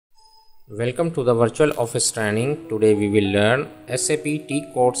Welcome to the virtual office training. Today we will learn SAP T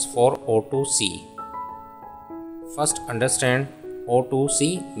codes for O2C. First, understand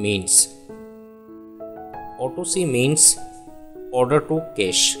O2C means. O2C means order to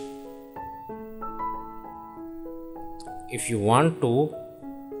cash. If you want to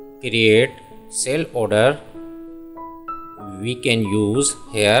create sale order, we can use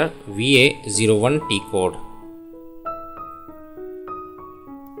here VA01 T code.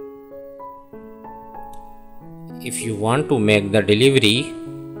 If you want to make the delivery,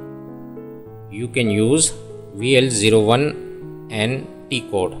 you can use VL01N T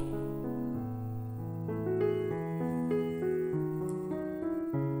code.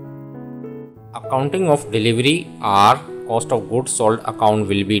 Accounting of delivery or cost of goods sold account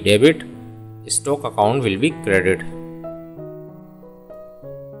will be debit, stock account will be credit.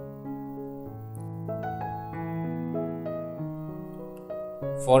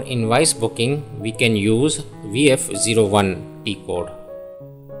 For invoice booking, we can use VF01 T code.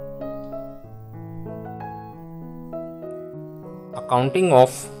 Accounting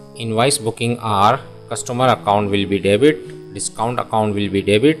of invoice booking are customer account will be debit, discount account will be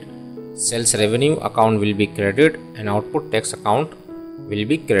debit, sales revenue account will be credit, and output tax account will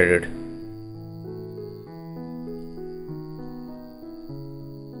be credit.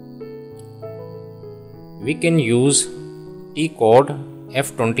 We can use T code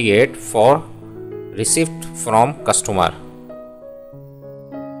F28 for receipt from customer.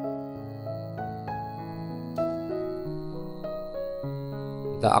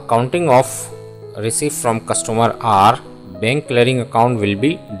 The accounting of receipt from customer are bank clearing account will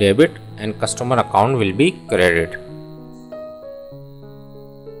be debit and customer account will be credit.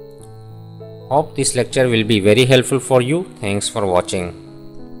 Hope this lecture will be very helpful for you. Thanks for watching.